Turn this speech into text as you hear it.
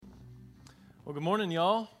Well, good morning,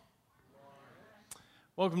 y'all.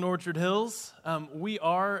 Welcome to Orchard Hills. We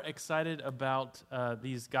are excited about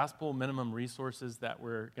these gospel minimum resources that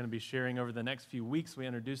we're going to be sharing over the next few weeks. We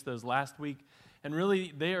introduced those last week, and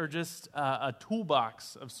really they are just a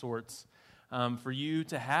toolbox of sorts for you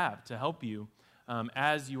to have, to help you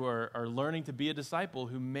as you are learning to be a disciple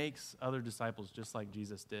who makes other disciples just like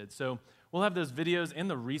Jesus did. So we'll have those videos and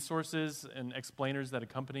the resources and explainers that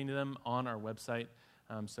accompany them on our website.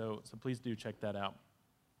 So please do check that out.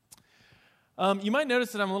 You might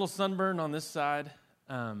notice that I'm a little sunburned on this side.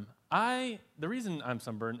 The reason I'm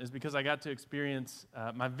sunburned is because I got to experience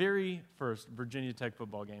my very first Virginia Tech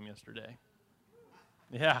football game yesterday.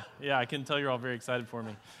 Yeah, I can tell you're all very excited for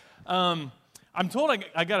me. I'm told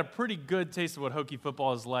I got a pretty good taste of what Hokie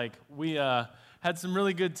football is like. We had some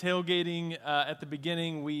really good tailgating at the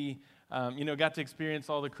beginning. We got to experience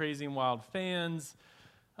all the crazy and wild fans.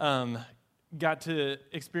 Got to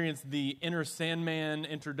experience the Enter Sandman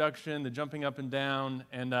introduction, the jumping up and down,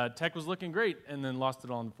 and Tech was looking great, and then lost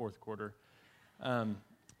it all in the fourth quarter.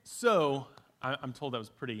 So I'm told that was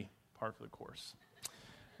pretty par for the course.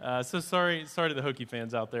 So sorry to the Hokie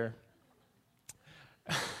fans out there.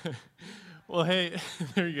 Well, hey,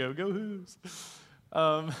 there you go Hoos.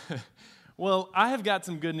 Well, I have got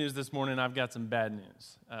some good news this morning. I've got some bad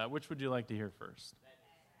news. Which would you like to hear first?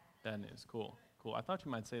 Bad news, cool. I thought you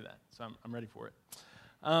might say that, so I'm ready for it.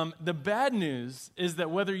 The bad news is that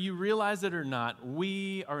whether you realize it or not,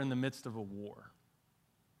 we are in the midst of a war.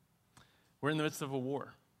 We're in the midst of a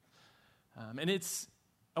war. And it's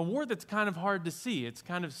a war that's kind of hard to see. It's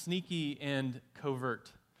kind of sneaky and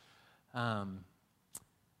covert. But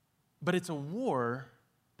it's a war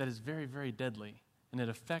that is very, very deadly, and it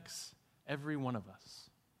affects every one of us.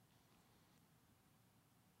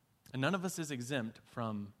 And none of us is exempt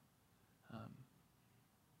from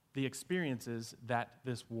the experiences that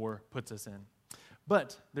this war puts us in.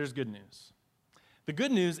 But there's good news. The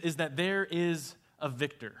good news is that there is a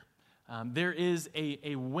victor. There is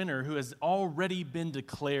a winner who has already been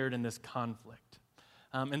declared in this conflict.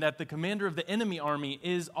 And that the commander of the enemy army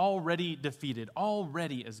is already defeated,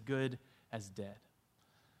 already as good as dead.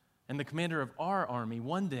 And the commander of our army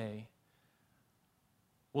one day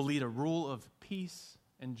will lead a rule of peace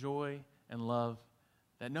and joy and love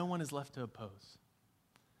that no one is left to oppose.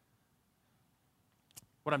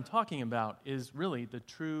 What I'm talking about is really the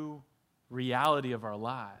true reality of our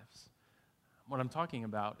lives. What I'm talking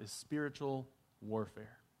about is spiritual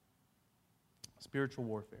warfare. Spiritual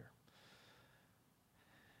warfare.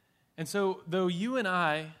 And so, though you and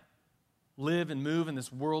I live and move in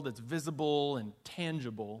this world that's visible and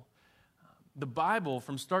tangible, the Bible,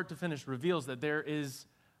 from start to finish, reveals that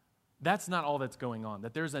that's not all that's going on,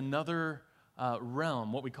 that there's another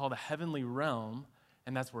realm, what we call the heavenly realm,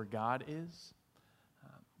 and that's where God is,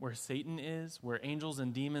 where Satan is, where angels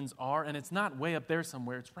and demons are, and it's not way up there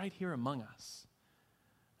somewhere, it's right here among us.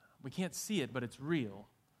 We can't see it, but it's real,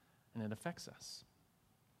 and it affects us.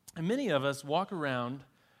 And many of us walk around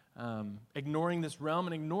ignoring this realm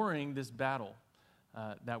and ignoring this battle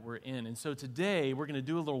that we're in. And so today, we're going to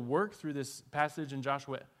do a little work through this passage in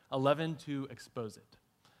Joshua 11 to expose it,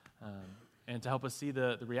 and to help us see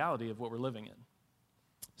the reality of what we're living in.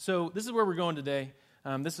 So this is where we're going today.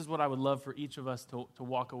 This is what I would love for each of us to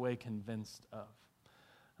walk away convinced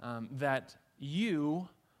of. That you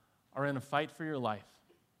are in a fight for your life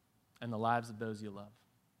and the lives of those you love.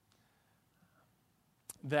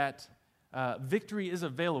 That victory is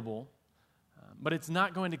available, but it's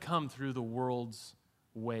not going to come through the world's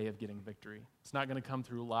way of getting victory. It's not going to come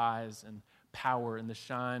through lies and power and the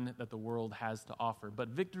shine that the world has to offer. But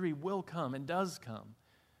victory will come and does come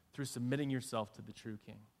through submitting yourself to the true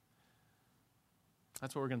King.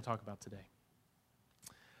 That's what we're going to talk about today.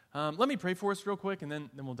 Let me pray for us real quick, and then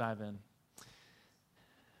we'll dive in.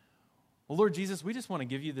 Well, Lord Jesus, we just want to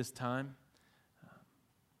give you this time.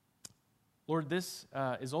 Lord, this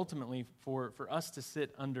is ultimately for us to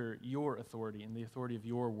sit under your authority and the authority of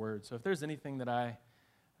your word. So if there's anything that I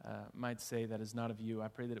might say that is not of you, I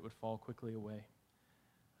pray that it would fall quickly away.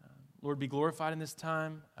 Lord, be glorified in this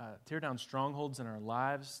time. Tear down strongholds in our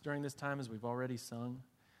lives during this time as we've already sung.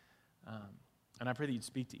 And I pray that you'd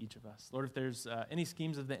speak to each of us. Lord, if there's any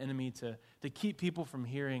schemes of the enemy to keep people from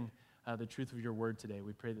hearing the truth of your word today,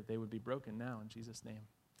 we pray that they would be broken now in Jesus' name.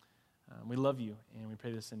 We love you, and we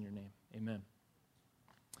pray this in your name. Amen.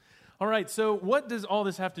 All right, so what does all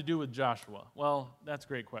this have to do with Joshua? Well, that's a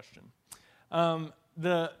great question.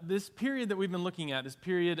 This period that we've been looking at, this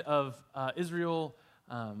period of Israel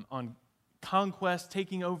on conquest,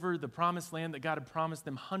 taking over the promised land that God had promised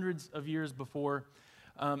them hundreds of years before,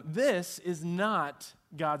 this is not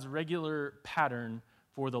God's regular pattern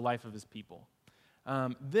for the life of his people.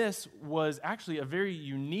 this was actually a very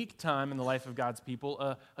unique time in the life of God's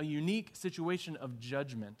people, a unique situation of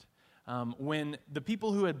judgment. When the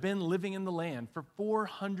people who had been living in the land for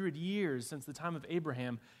 400 years since the time of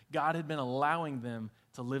Abraham, God had been allowing them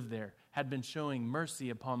to live there, had been showing mercy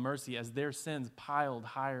upon mercy as their sins piled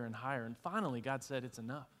higher and higher. And finally, God said, it's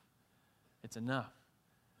enough. It's enough.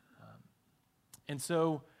 And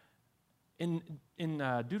so in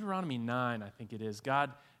Deuteronomy 9, I think it is,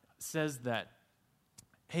 God says that,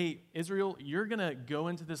 hey, Israel, you're going to go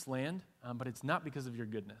into this land, but it's not because of your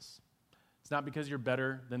goodness. It's not because you're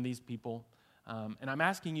better than these people. And I'm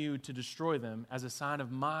asking you to destroy them as a sign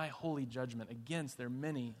of my holy judgment against their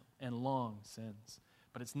many and long sins.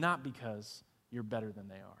 But it's not because you're better than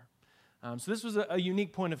they are. So this was a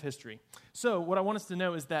unique point of history. So what I want us to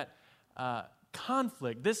know is that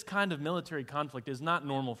conflict, this kind of military conflict, is not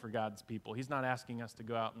normal for God's people. He's not asking us to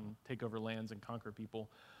go out and take over lands and conquer people.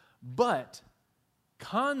 But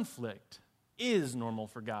conflict is normal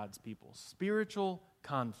for God's people. Spiritual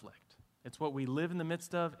conflict. It's what we live in the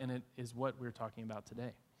midst of, and it is what we're talking about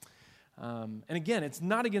today. And again, it's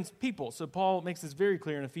not against people. So Paul makes this very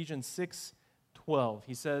clear in Ephesians 6:12.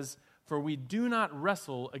 He says, "For we do not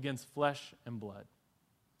wrestle against flesh and blood."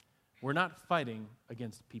 We're not fighting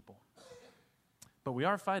against people. But we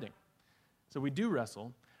are fighting. So we do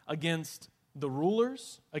wrestle against the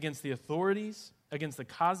rulers, against the authorities, against the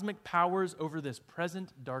cosmic powers over this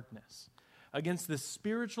present darkness, against the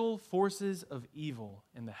spiritual forces of evil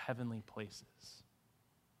in the heavenly places.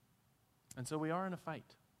 And so we are in a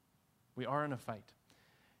fight. We are in a fight.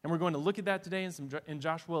 And we're going to look at that today in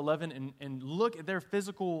Joshua 11 and look at their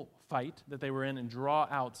physical fight that they were in and draw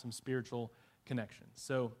out some spiritual connections.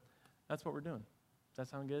 So that's what we're doing. Does that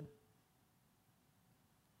sound good?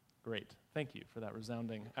 Great. Thank you for that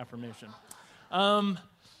resounding affirmation.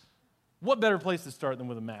 What better place to start than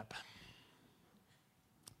with a map?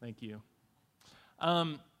 Thank you.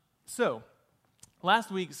 So,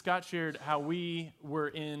 last week, Scott shared how we were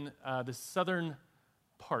in the southern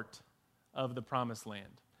part of the Promised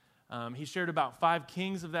Land. He shared about 5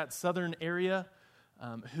 kings of that southern area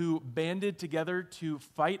who banded together to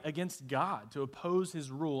fight against God, to oppose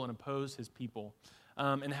his rule and oppose his people.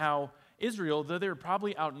 And how Israel, though they were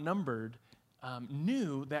probably outnumbered,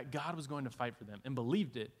 knew that God was going to fight for them and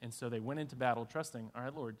believed it. And so they went into battle trusting, all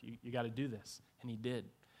right, Lord, you got to do this. And he did.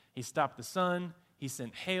 He stopped the sun. He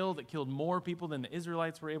sent hail that killed more people than the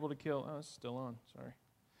Israelites were able to kill. Oh, it's still on.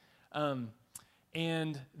 Sorry.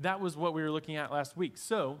 And that was what we were looking at last week.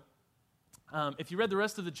 So if you read the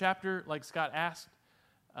rest of the chapter, like Scott asked,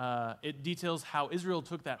 it details how Israel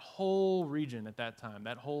took that whole region at that time,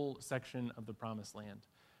 that whole section of the Promised Land.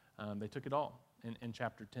 They took it all in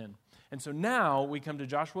chapter 10. And so now we come to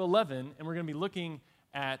Joshua 11, and we're going to be looking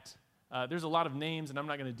at, there's a lot of names, and I'm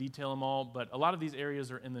not going to detail them all, but a lot of these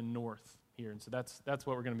areas are in the north here, and so that's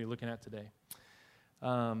what we're going to be looking at today.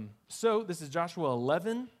 So this is Joshua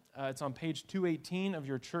 11. It's on page 218 of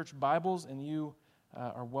your church Bibles, and you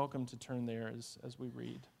are welcome to turn there as we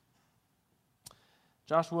read.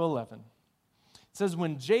 Joshua 11. It says,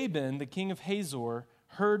 "When Jabin, the king of Hazor,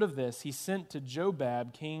 heard of this, he sent to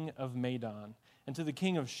Jobab, king of Madon, and to the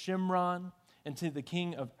king of Shimron, and to the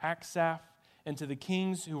king of Aksaph, and to the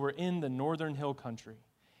kings who were in the northern hill country,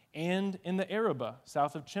 and in the Arabah,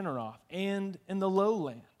 south of Chinneroth, and in the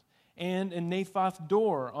lowland, and in Naphoth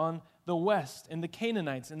Dor on the west, and the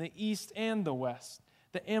Canaanites in the east and the west,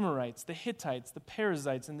 the Amorites, the Hittites, the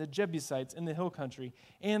Perizzites, and the Jebusites in the hill country,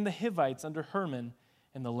 and the Hivites under Hermon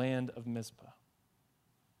in the land of Mizpah."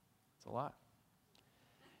 It's a lot.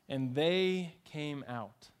 "And they came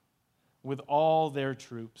out with all their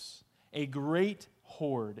troops, a great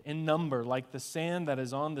horde in number like the sand that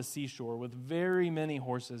is on the seashore, with very many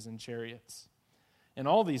horses and chariots. And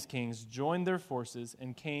all these kings joined their forces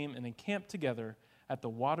and came and encamped together at the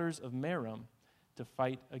waters of Merom to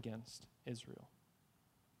fight against Israel."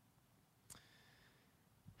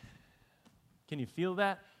 Can you feel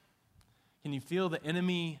that? Can you feel the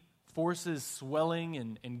enemy forces swelling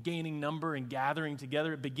and gaining number and gathering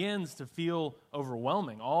together? It begins to feel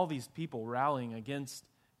overwhelming. All these people rallying against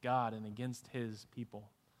God and against his people.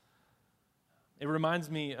 It reminds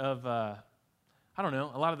me of, a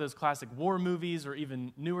lot of those classic war movies, or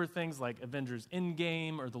even newer things like Avengers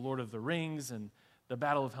Endgame or The Lord of the Rings and the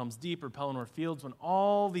Battle of Helm's Deep or Pelennor Fields, when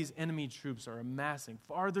all these enemy troops are amassing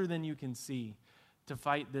farther than you can see to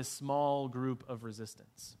fight this small group of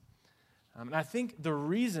resistance. And I think the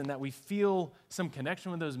reason that we feel some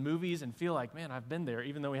connection with those movies and feel like, man, I've been there,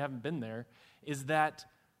 even though we haven't been there, is that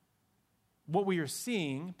what we are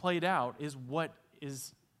seeing played out is what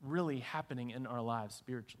is really happening in our lives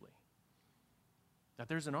spiritually. That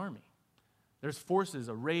there's an army. There's forces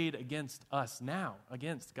arrayed against us now,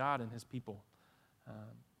 against God and his people.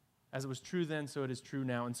 As it was true then, so it is true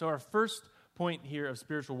now. And so our first point here of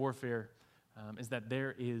spiritual warfare is that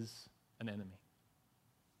there is an enemy.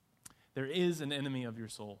 There is an enemy of your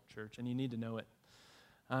soul, church, and you need to know it.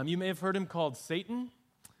 You may have heard him called Satan.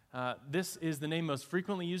 This is the name most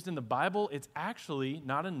frequently used in the Bible. It's actually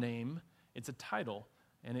not a name, it's a title,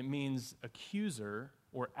 and it means accuser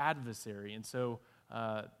or adversary. And so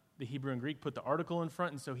the Hebrew and Greek put the article in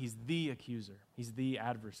front, and so he's the accuser. He's the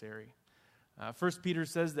adversary. 1 Peter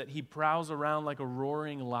says that he prowls around like a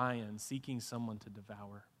roaring lion, seeking someone to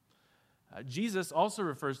devour. Jesus also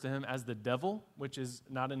refers to him as the devil, which is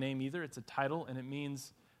not a name either. It's a title, and it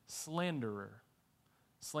means slanderer.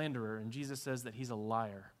 Slanderer. And Jesus says that he's a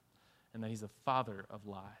liar and that he's the father of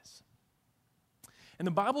lies. And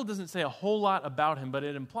the Bible doesn't say a whole lot about him, but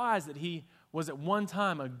it implies that he was at one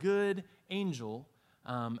time a good angel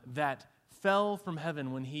that fell from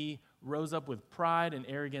heaven when he rose up with pride and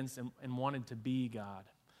arrogance and wanted to be God.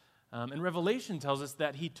 And Revelation tells us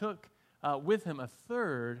that he took with him a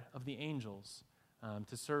third of the angels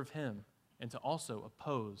to serve him and to also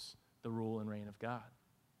oppose the rule and reign of God.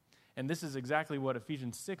 And this is exactly what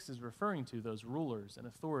Ephesians 6 is referring to, those rulers and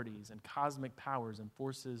authorities and cosmic powers and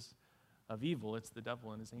forces of evil. It's the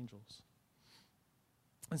devil and his angels.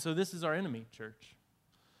 And so this is our enemy, church.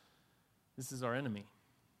 This is our enemy.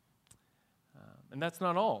 And that's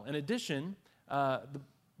not all. In addition,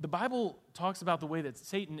 the Bible talks about the way that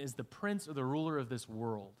Satan is the prince or the ruler of this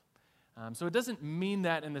world. So it doesn't mean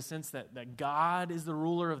that in the sense that God is the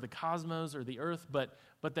ruler of the cosmos or the earth, but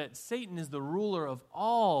that Satan is the ruler of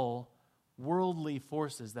all worldly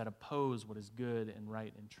forces that oppose what is good and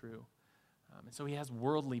right and true. And so he has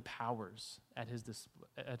worldly powers at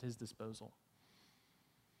his disposal.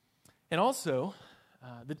 And also,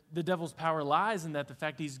 the devil's power lies in that the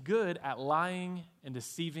fact he's good at lying and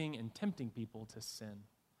deceiving and tempting people to sin.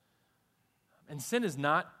 And sin is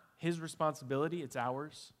not his responsibility, it's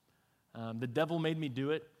ours. The devil made me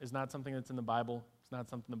do it is not something that's in the Bible. It's not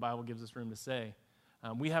something the Bible gives us room to say.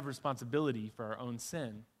 We have responsibility for our own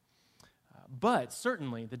sin. But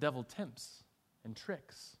certainly the devil tempts and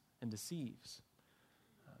tricks and deceives.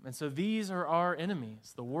 And so these are our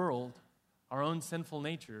enemies, the world, our own sinful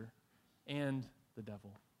nature, and the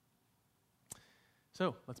devil.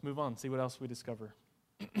 So let's move on, see what else we discover.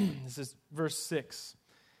 This is verse 6.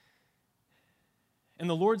 And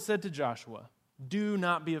the Lord said to Joshua, "Do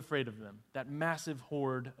not be afraid of them," that massive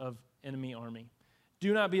horde of enemy army.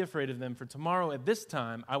 "Do not be afraid of them, for tomorrow at this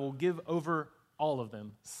time I will give over all of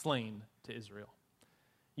them slain to Israel.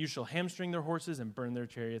 You shall hamstring their horses and burn their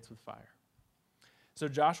chariots with fire." So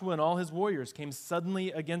Joshua and all his warriors came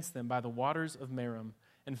suddenly against them by the waters of Merom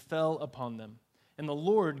and fell upon them. And the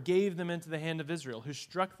Lord gave them into the hand of Israel, who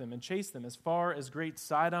struck them and chased them as far as great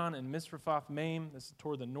Sidon and Misrephoth-Maim, this is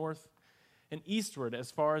toward the north, and eastward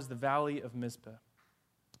as far as the valley of Mizpah.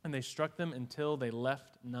 And they struck them until they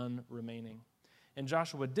left none remaining. And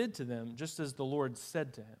Joshua did to them just as the Lord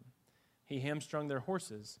said to him. He hamstrung their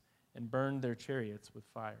horses and burned their chariots with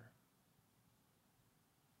fire.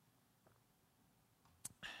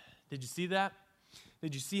 Did you see that?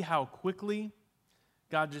 Did you see how quickly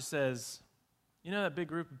God just says, you know that big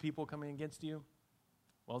group of people coming against you?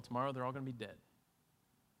 Well, tomorrow they're all going to be dead.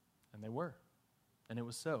 And they were. And it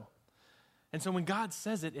was so. And so when God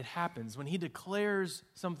says it, it happens. When he declares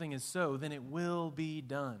something is so, then it will be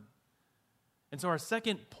done. And so our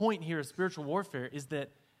second point here of spiritual warfare is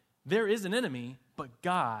that there is an enemy, but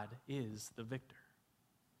God is the victor.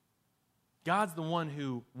 God's the one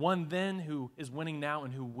who won then, who is winning now,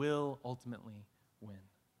 and who will ultimately win.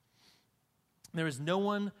 There is no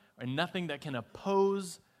one or nothing that can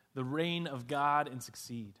oppose the reign of God and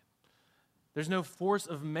succeed. There's no force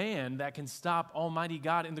of man that can stop Almighty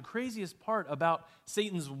God. And the craziest part about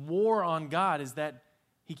Satan's war on God is that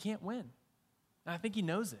he can't win. And I think he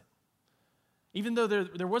knows it. Even though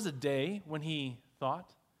there was a day when he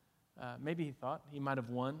thought, maybe he thought he might have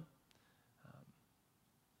won.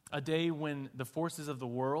 A day when the forces of the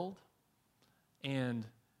world and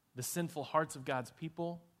the sinful hearts of God's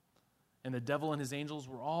people and the devil and his angels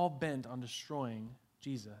were all bent on destroying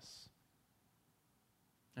Jesus.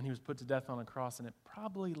 And he was put to death on a cross, and it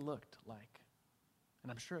probably looked like,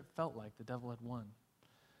 and I'm sure it felt like, the devil had won.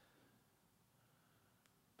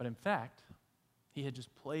 But in fact, he had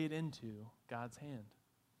just played into God's hand.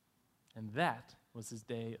 And that was his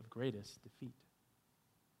day of greatest defeat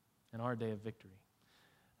and our day of victory.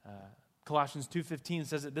 Colossians 2:15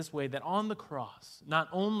 says it this way, that on the cross, not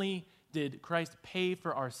only did Christ pay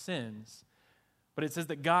for our sins, But it says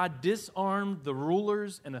that God disarmed the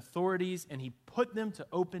rulers and authorities, and he put them to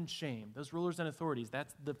open shame. Those rulers and authorities,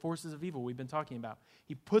 that's the forces of evil we've been talking about.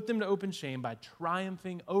 He put them to open shame by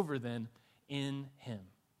triumphing over them in him.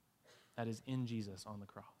 That is, in Jesus on the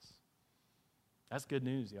cross. That's good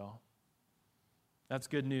news, y'all. That's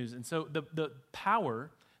good news. And so the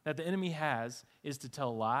power that the enemy has is to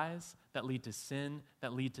tell lies that lead to sin,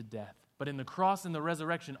 that lead to death. But in the cross and the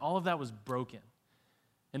resurrection, all of that was broken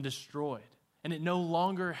and destroyed. And it no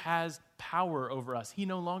longer has power over us. He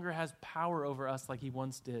no longer has power over us like he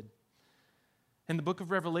once did. And the book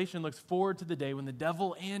of Revelation looks forward to the day when the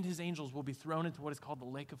devil and his angels will be thrown into what is called the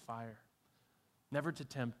lake of fire, never to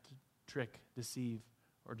tempt, trick, deceive,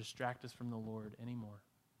 or distract us from the Lord anymore.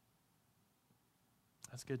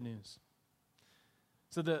 That's good news.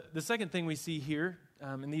 So the second thing we see here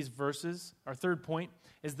in these verses, our third point,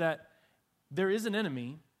 is that there is an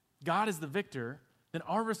enemy, God is the victor, then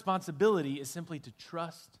our responsibility is simply to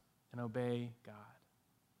trust and obey God.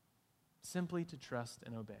 Simply to trust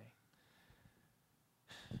and obey.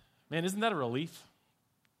 Man, isn't that a relief?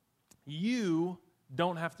 You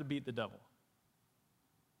don't have to beat the devil.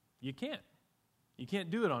 You can't. You can't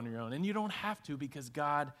do it on your own. And you don't have to because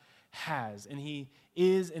God has, and he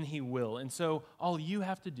is, and he will. And so all you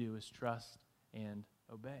have to do is trust and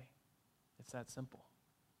obey. It's that simple.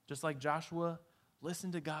 Just like Joshua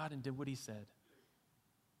listened to God and did what he said.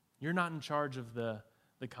 You're not in charge of the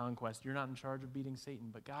conquest. You're not in charge of beating Satan,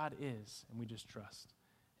 but God is, and we just trust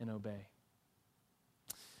and obey.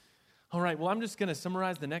 All right, well, I'm just going to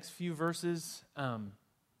summarize the next few verses.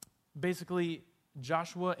 Basically,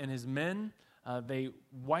 Joshua and his men, they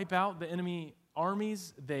wipe out the enemy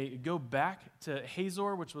armies. They go back to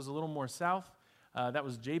Hazor, which was a little more south. That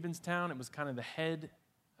was Jabin's town. It was kind of the head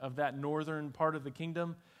of that northern part of the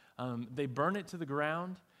kingdom. They burn it to the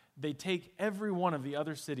ground. They take every one of the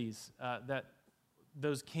other cities that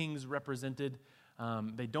those kings represented.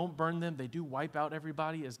 They don't burn them. They do wipe out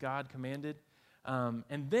everybody as God commanded.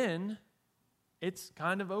 And then it's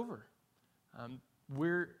kind of over.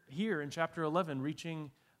 We're here in chapter 11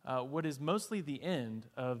 reaching what is mostly the end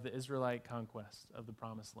of the Israelite conquest of the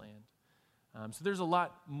Promised Land. So there's a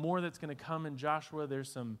lot more that's going to come in Joshua.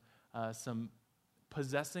 There's some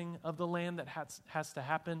possessing of the land that has to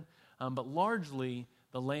happen. But largely,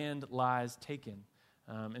 the land lies taken.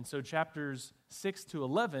 And so chapters 6 to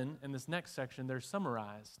 11 in this next section, they're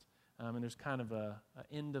summarized. And there's kind of a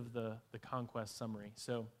end of the conquest summary.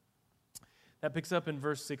 So that picks up in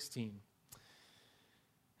verse 16.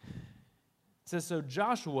 It says, so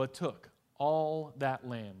Joshua took all that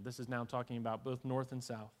land. This is now talking about both north and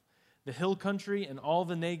south. The hill country and all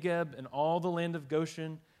the Negeb and all the land of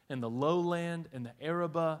Goshen and the lowland and the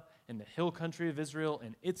Arabah and the hill country of Israel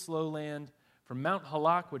and its lowland, from Mount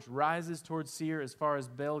Halak, which rises towards Seir as far as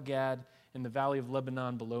Baal-Gad in the valley of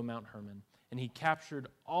Lebanon below Mount Hermon. And he captured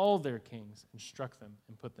all their kings and struck them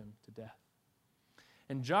and put them to death.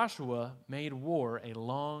 And Joshua made war a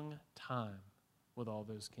long time with all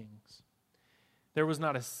those kings. There was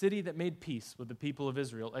not a city that made peace with the people of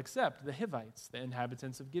Israel except the Hivites, the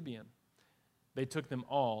inhabitants of Gibeon. They took them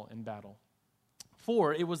all in battle.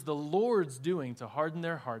 For it was the Lord's doing to harden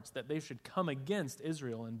their hearts that they should come against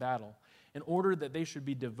Israel in battle, in order that they should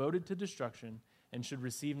be devoted to destruction and should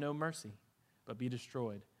receive no mercy, but be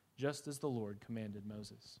destroyed, just as the Lord commanded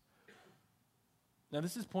Moses. Now,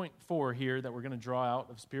 this is point 4 here that we're going to draw out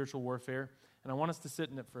of spiritual warfare, and I want us to sit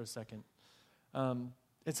in it for a second.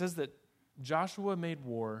 It says that Joshua made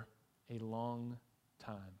war a long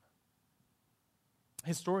time.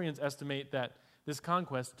 Historians estimate that this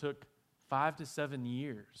conquest took 5 to 7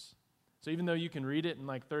 years. So even though you can read it in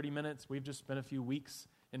like 30 minutes, we've just spent a few weeks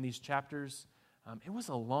in these chapters. It was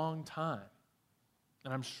a long time.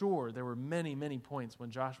 And I'm sure there were many, many points when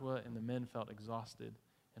Joshua and the men felt exhausted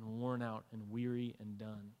and worn out and weary and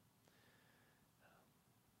done.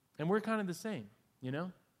 And we're kind of the same, you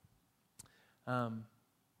know?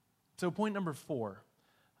 So point number 4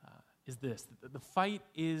 is this. The fight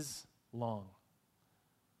is long,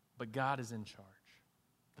 but God is in charge.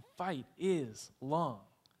 The fight is long.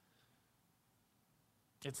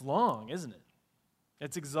 It's long, isn't it?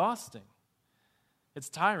 It's exhausting. It's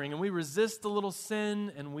tiring, and we resist a little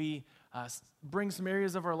sin, and we bring some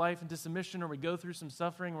areas of our life into submission, or we go through some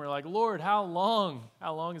suffering, and we're like, Lord, how long?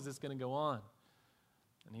 How long is this going to go on?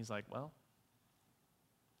 And he's like, well,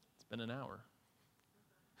 it's been an hour.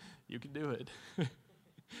 You can do it.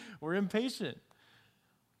 We're impatient.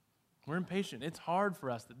 We're impatient. It's hard for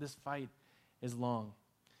us that this fight is long.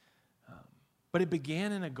 But it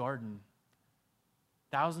began in a garden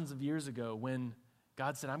thousands of years ago when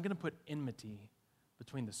God said, I'm going to put enmity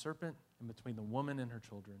between the serpent and between the woman and her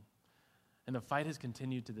children. And the fight has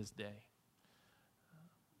continued to this day.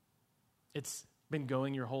 It's been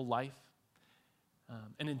going your whole life.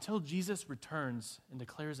 And until Jesus returns and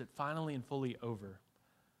declares it finally and fully over,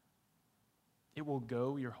 it will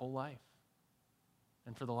go your whole life.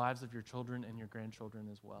 And for the lives of your children and your grandchildren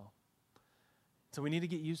as well. So we need to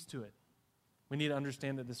get used to it. We need to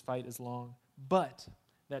understand that this fight is long. But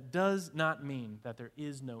that does not mean that there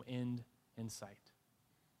is no end in sight.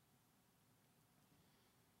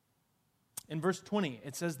 In verse 20,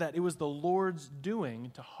 it says that it was the Lord's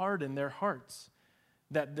doing to harden their hearts,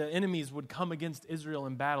 that the enemies would come against Israel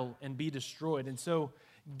in battle and be destroyed. And so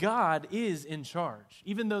God is in charge.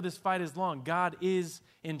 Even though this fight is long, God is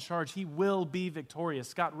in charge. He will be victorious.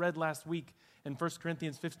 Scott read last week in 1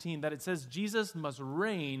 Corinthians 15 that it says Jesus must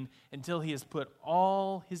reign until he has put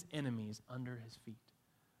all his enemies under his feet.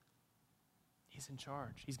 He's in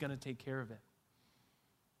charge. He's going to take care of it.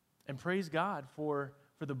 And praise God for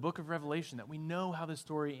the book of Revelation, that we know how the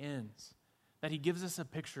story ends, that he gives us a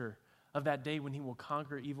picture of that day when he will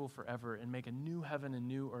conquer evil forever and make a new heaven and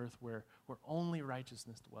new earth where only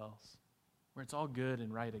righteousness dwells, where it's all good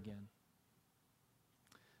and right again.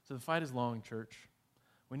 So the fight is long, church.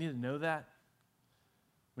 We need to know that.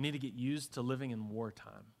 We need to get used to living in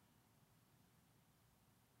wartime.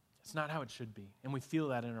 It's not how it should be, and we feel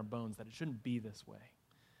that in our bones, that it shouldn't be this way.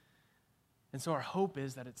 And so our hope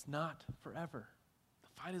is that it's not forever.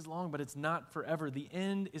 The fight is long, but it's not forever. The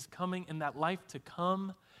end is coming, and that life to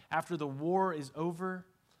come after the war is over,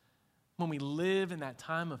 when we live in that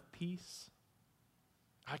time of peace,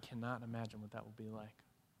 I cannot imagine what that will be like.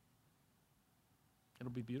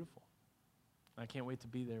 It'll be beautiful. I can't wait to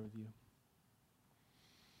be there with you.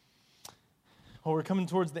 Well, we're coming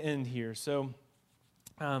towards the end here, so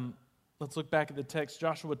let's look back at the text,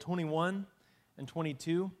 Joshua 21 and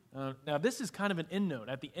 22. Now, this is kind of an end note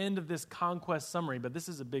at the end of this conquest summary, but this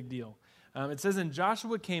is a big deal. It says, and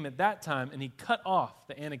Joshua came at that time, and he cut off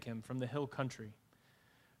the Anakim from the hill country,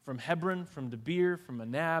 from Hebron, from Debir, from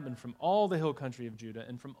Anab, and from all the hill country of Judah,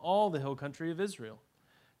 and from all the hill country of Israel.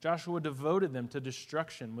 Joshua devoted them to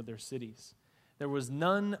destruction with their cities. There was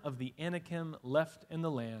none of the Anakim left in the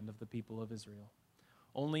land of the people of Israel.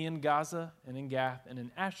 Only in Gaza and in Gath and in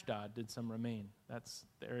Ashdod did some remain. That's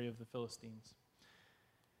the area of the Philistines.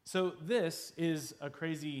 So this is a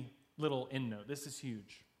crazy little endnote. This is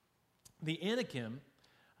huge. The Anakim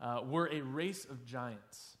were a race of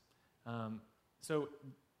giants. So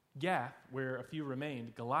Gath, where a few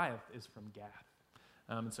remained, Goliath is from Gath.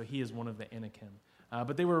 And so he is one of the Anakim.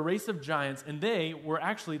 But they were a race of giants, and they were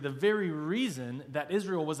actually the very reason that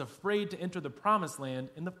Israel was afraid to enter the promised land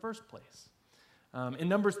in the first place. In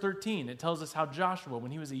Numbers 13, it tells us how Joshua,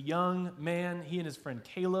 when he was a young man, he and his friend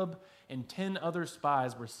Caleb and 10 other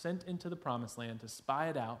spies were sent into the promised land to spy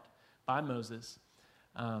it out by Moses.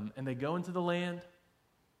 And they go into the land.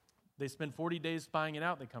 They spend 40 days spying it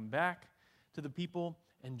out. They come back to the people,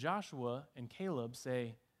 and Joshua and Caleb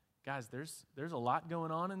say, guys, there's a lot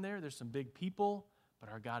going on in there. There's some big people, but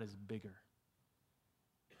our God is bigger.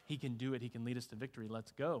 He can do it. He can lead us to victory.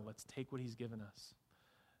 Let's go. Let's take what he's given us.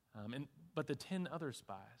 But the 10 other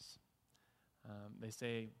spies, they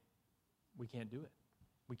say, we can't do it.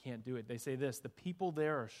 We can't do it. They say this, the people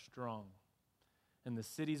there are strong, and the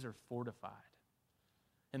cities are fortified.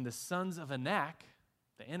 And the sons of Anak,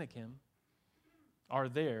 the Anakim, are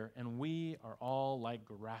there, and we are all like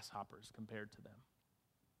grasshoppers compared to them.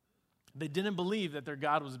 They didn't believe that their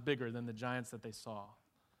God was bigger than the giants that they saw.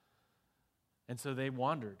 And so they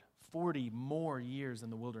wandered 40 more years in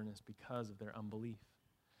the wilderness because of their unbelief.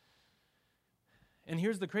 And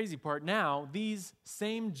here's the crazy part. Now, these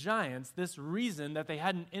same giants, this reason that they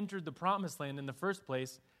hadn't entered the promised land in the first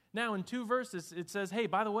place, now in 2 verses it says, hey,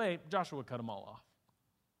 by the way, Joshua cut them all off.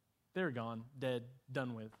 They're gone, dead,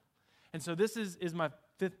 done with. And so this is my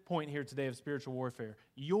 5th point here today of spiritual warfare.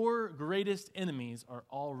 Your greatest enemies are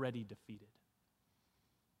already defeated.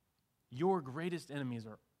 Your greatest enemies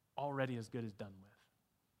are already as good as done with.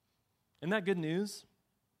 Isn't that good news?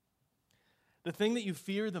 The thing that you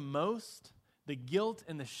fear the most, the guilt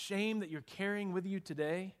and the shame that you're carrying with you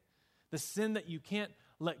today, the sin that you can't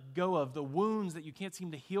let go of, the wounds that you can't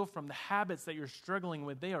seem to heal from, the habits that you're struggling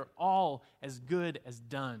with, they are all as good as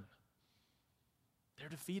done. They're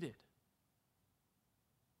defeated.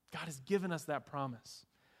 God has given us that promise.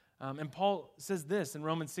 And Paul says this in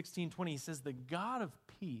Romans 16:20. He says, the God of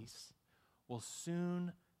peace will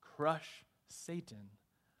soon crush Satan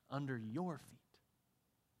under your feet.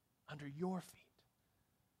 Under your feet.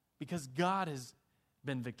 Because God has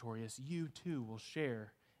been victorious, you too will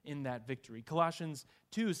share in that victory. Colossians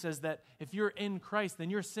 2 says that if you're in Christ, then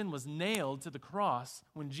your sin was nailed to the cross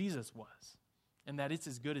when Jesus was. and that it's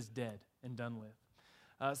as good as dead and done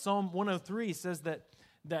with. Psalm 103 says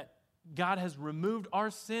that God has removed our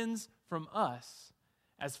sins from us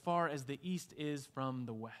as far as the east is from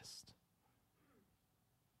the west.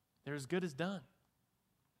 They're as good as done.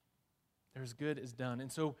 They're as good as done.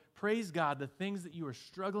 And so praise God, the things that you are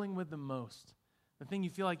struggling with the most, the thing you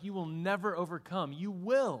feel like you will never overcome, you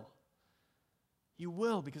will. You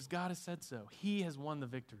will, because God has said so. He has won the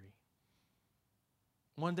victory.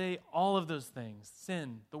 One day, all of those things,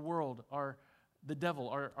 sin, the world, the devil,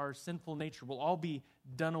 our sinful nature, will all be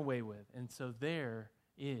done away with. And so there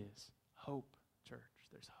is hope, church.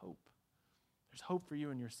 There's hope. There's hope for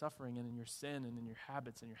you in your suffering and in your sin and in your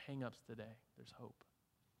habits and your hang-ups today. There's hope.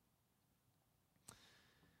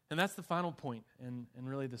 And that's the final point, and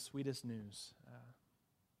really the sweetest news.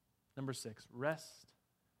 Number 6, rest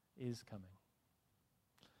is coming.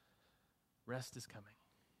 Rest is coming.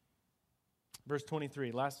 Verse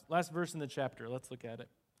 23, last verse in the chapter. Let's look at it.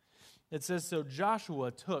 It says, "So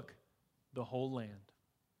Joshua took the whole land,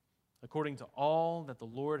 according to all that the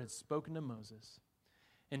Lord had spoken to Moses,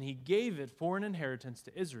 and he gave it for an inheritance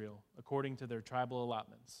to Israel, according to their tribal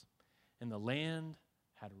allotments. And the land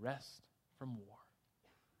had rest from war."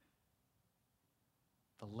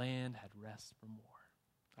 The land had rest from war.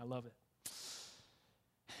 I love it.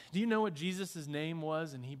 Do you know what Jesus' name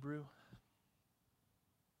was in Hebrew?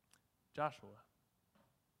 Joshua.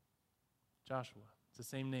 Joshua. It's the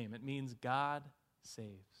same name. It means God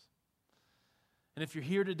saves. And if you're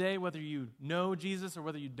here today, whether you know Jesus or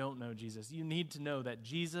whether you don't know Jesus, you need to know that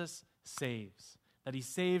Jesus saves. That he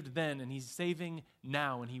saved then and he's saving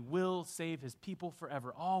now, and he will save his people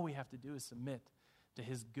forever. All we have to do is submit to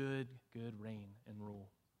his good reign and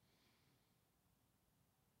rule.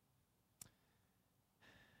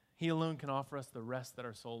 He alone can offer us the rest that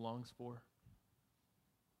our soul longs for.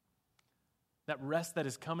 That rest that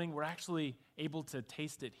is coming, we're actually able to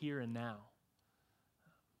taste it here and now.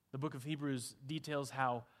 The book of Hebrews details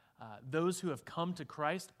how those who have come to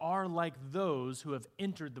Christ are like those who have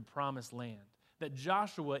entered the promised land. That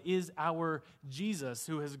Joshua is our Jesus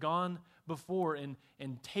who has gone before and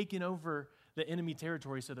taken over the enemy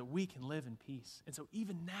territory so that we can live in peace. And so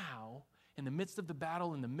even now, in the midst of the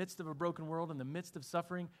battle, in the midst of a broken world, in the midst of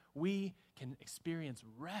suffering, we can experience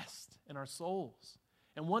rest in our souls.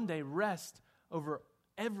 And one day, rest over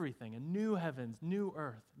everything, a new heavens, new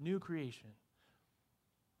earth, new creation.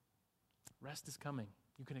 Rest is coming.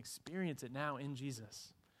 You can experience it now in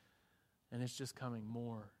Jesus. And it's just coming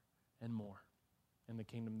more and more in the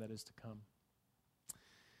kingdom that is to come.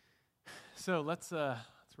 So let's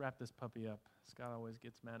wrap this puppy up. Scott always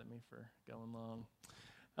gets mad at me for going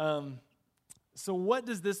long. So what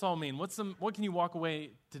does this all mean? What can you walk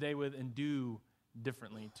away today with and do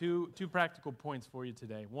differently? Two practical points for you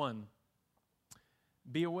today. One,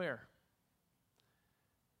 be aware.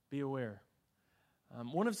 Be aware.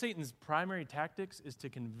 One of Satan's primary tactics is to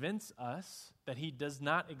convince us that he does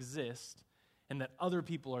not exist and that other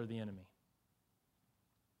people are the enemy.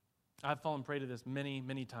 I've fallen prey to this many,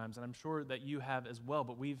 many times, and I'm sure that you have as well,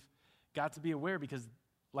 but we've got to be aware because,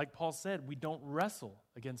 like Paul said, we don't wrestle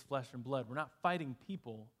against flesh and blood. We're not fighting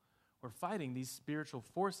people. We're fighting these spiritual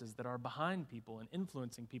forces that are behind people and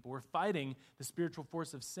influencing people. We're fighting the spiritual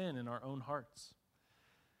force of sin in our own hearts.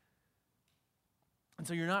 And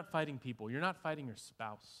so you're not fighting people. You're not fighting your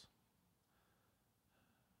spouse.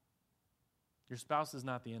 Your spouse is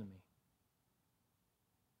not the enemy.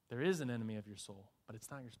 There is an enemy of your soul, but it's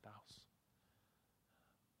not your spouse.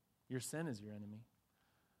 Your sin is your enemy.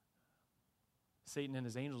 Satan and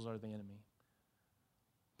his angels are the enemy.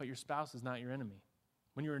 But your spouse is not your enemy.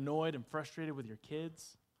 When you're annoyed and frustrated with your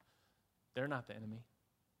kids, they're not the enemy.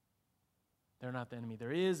 They're not the enemy.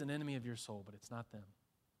 There is an enemy of your soul, but it's not them.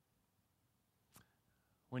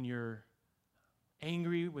 When you're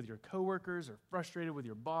angry with your coworkers or frustrated with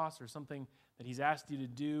your boss or something that he's asked you to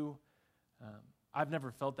do, I've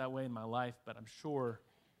never felt that way in my life, but I'm sure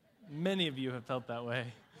many of you have felt that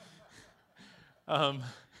way.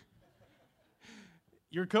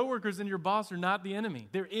 Your coworkers and your boss are not the enemy.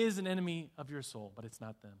 There is an enemy of your soul, but it's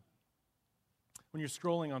not them. When you're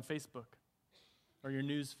scrolling on Facebook or your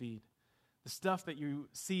news feed, the stuff that you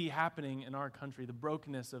see happening in our country, the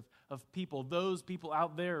brokenness of people, those people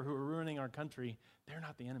out there who are ruining our country, they're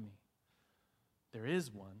not the enemy. There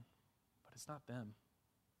is one, but it's not them.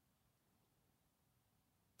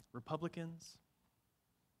 Republicans,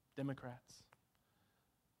 Democrats,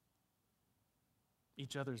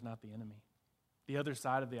 each other's not the enemy. The other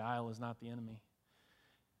side of the aisle is not the enemy.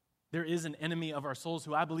 There is an enemy of our souls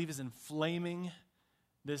who I believe is inflaming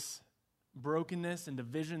this brokenness and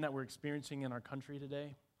division that we're experiencing in our country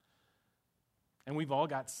today. And we've all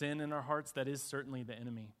got sin in our hearts that is certainly the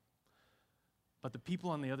enemy. But the people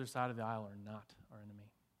on the other side of the aisle are not our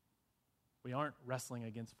enemy. We aren't wrestling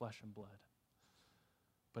against flesh and blood,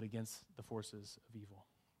 but against the forces of evil.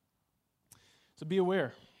 So be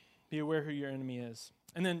aware. Be aware who your enemy is.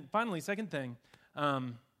 And then finally, second thing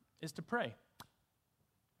is to pray.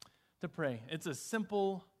 To pray. It's a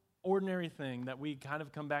simple, ordinary thing that we kind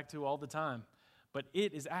of come back to all the time, but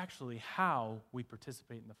it is actually how we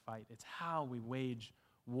participate in the fight. It's how we wage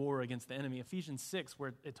war against the enemy. Ephesians 6,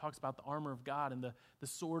 where it talks about the armor of God and the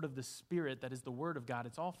sword of the Spirit that is the word of God,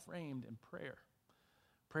 it's all framed in prayer.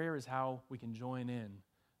 Prayer is how we can join in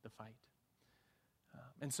the fight.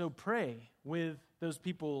 And so pray with those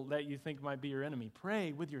people that you think might be your enemy.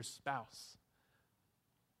 Pray with your spouse.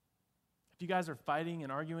 If you guys are fighting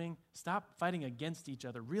and arguing, stop fighting against each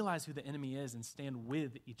other. Realize who the enemy is and stand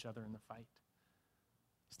with each other in the fight.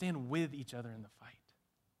 Stand with each other in the fight.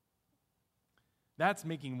 That's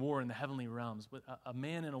making war in the heavenly realms. With a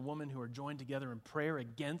man and a woman who are joined together in prayer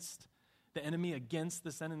against the enemy, against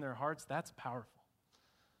the sin in their hearts, that's powerful.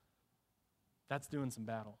 That's doing some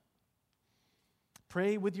battle.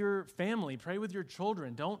 Pray with your family. Pray with your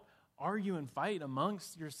children. Don't argue and fight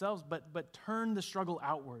amongst yourselves, but turn the struggle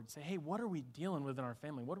outward. Say, hey, what are we dealing with in our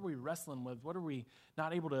family? What are we wrestling with? What are we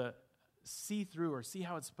not able to see through or see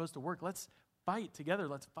how it's supposed to work? Let's fight together.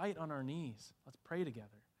 Let's fight on our knees. Let's pray together.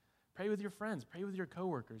 Pray with your friends. Pray with your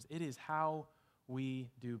coworkers. It is how we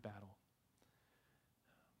do battle.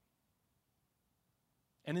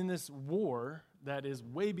 And in this war that is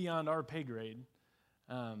way beyond our pay grade,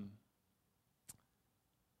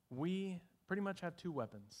 we pretty much have two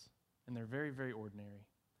weapons, and they're very, very ordinary.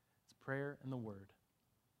 It's prayer and the word.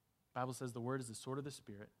 The Bible says the word is the sword of the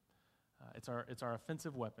Spirit. It's our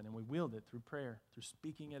offensive weapon, and we wield it through prayer, through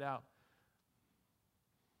speaking it out.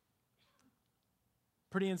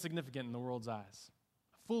 Pretty insignificant in the world's eyes.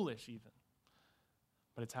 Foolish even.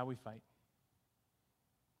 But it's how we fight.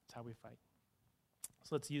 It's how we fight.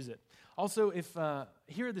 So let's use it. Also, if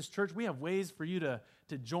here at this church, we have ways for you to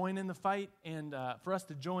join in the fight and for us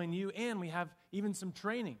to join you, and we have even some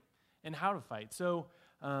training in how to fight. So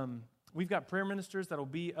we've got prayer ministers that will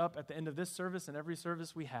be up at the end of this service and every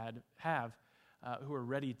service we have who are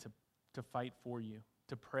ready to fight for you,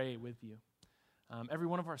 to pray with you. Every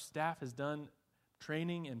one of our staff has done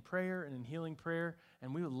training in prayer and in healing prayer,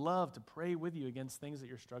 and we would love to pray with you against things that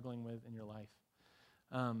you're struggling with in your life.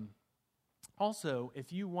 Also,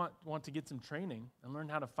 if you want to get some training and learn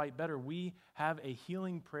how to fight better, we have a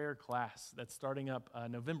healing prayer class that's starting up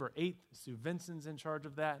November 8th. Sue Vincent's in charge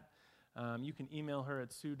of that. You can email her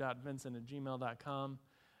at sue.vincent@gmail.com.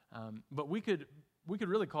 But we could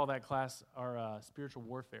really call that class our spiritual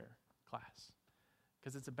warfare class,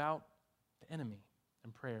 because it's about the enemy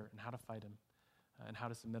and prayer and how to fight him and how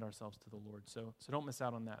to submit ourselves to the Lord. So don't miss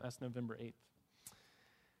out on that. That's November 8th.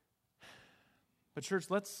 But church,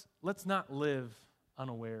 let's not live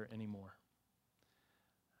unaware anymore.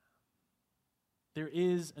 There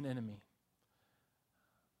is an enemy,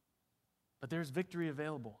 but there's victory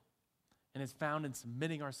available, and it's found in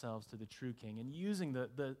submitting ourselves to the true King and using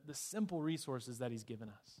the simple resources that he's given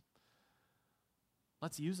us.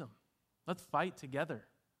 Let's use them. Let's fight together,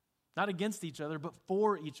 not against each other, but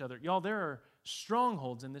for each other. Y'all, there are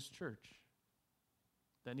strongholds in this church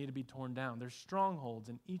that need to be torn down. There's strongholds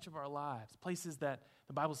in each of our lives, places that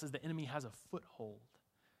the Bible says the enemy has a foothold.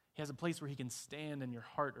 He has a place where he can stand in your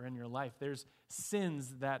heart or in your life. There's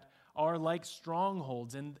sins that are like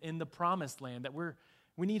strongholds in the promised land that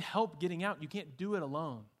we need help getting out. You can't do it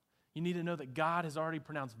alone. You need to know that God has already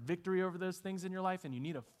pronounced victory over those things in your life, and you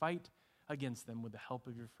need to fight against them with the help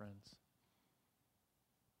of your friends.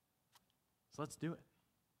 So let's do it.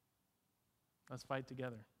 Let's fight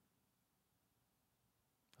together.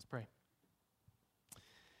 Let's pray.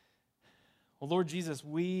 Well, Lord Jesus,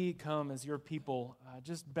 we come as your people,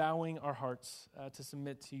 just bowing our hearts to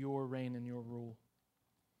submit to your reign and your rule.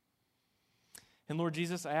 And Lord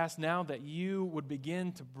Jesus, I ask now that you would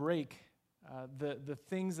begin to break the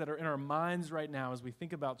things that are in our minds right now as we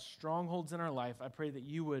think about strongholds in our life. I pray that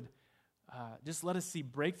you would just let us see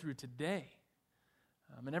breakthrough today.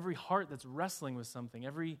 And every heart that's wrestling with something,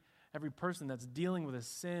 every person that's dealing with a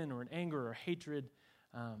sin or an anger or hatred,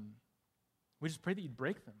 we just pray that you'd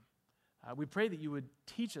break them. We pray that you would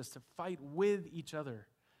teach us to fight with each other.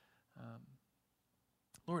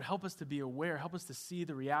 Lord, help us to be aware. Help us to see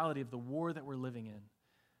the reality of the war that we're living in.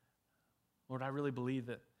 Lord, I really believe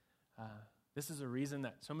that this is a reason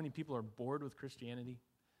that so many people are bored with Christianity,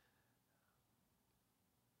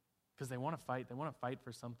 because they want to fight. They want to fight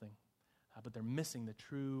for something. but they're missing the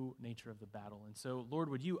true nature of the battle. And so, Lord,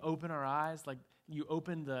 would you open our eyes like you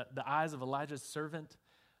opened the eyes of Elijah's servant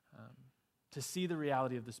to see the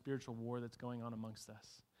reality of the spiritual war that's going on amongst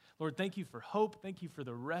us. Lord, thank you for hope. Thank you for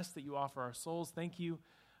the rest that you offer our souls. Thank you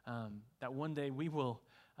that one day we will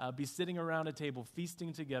be sitting around a table,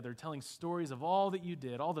 feasting together, telling stories of all that you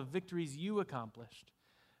did, all the victories you accomplished,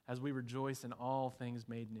 as we rejoice in all things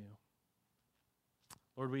made new.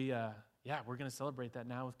 Lord, we're going to celebrate that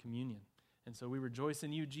now with communion. And so we rejoice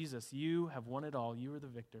in you, Jesus. You have won it all. You are the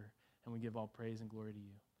victor, and we give all praise and glory to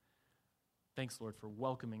you. Thanks, Lord, for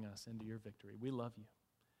welcoming us into your victory. We love you.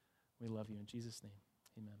 We love you. In Jesus' name,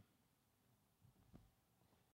 amen.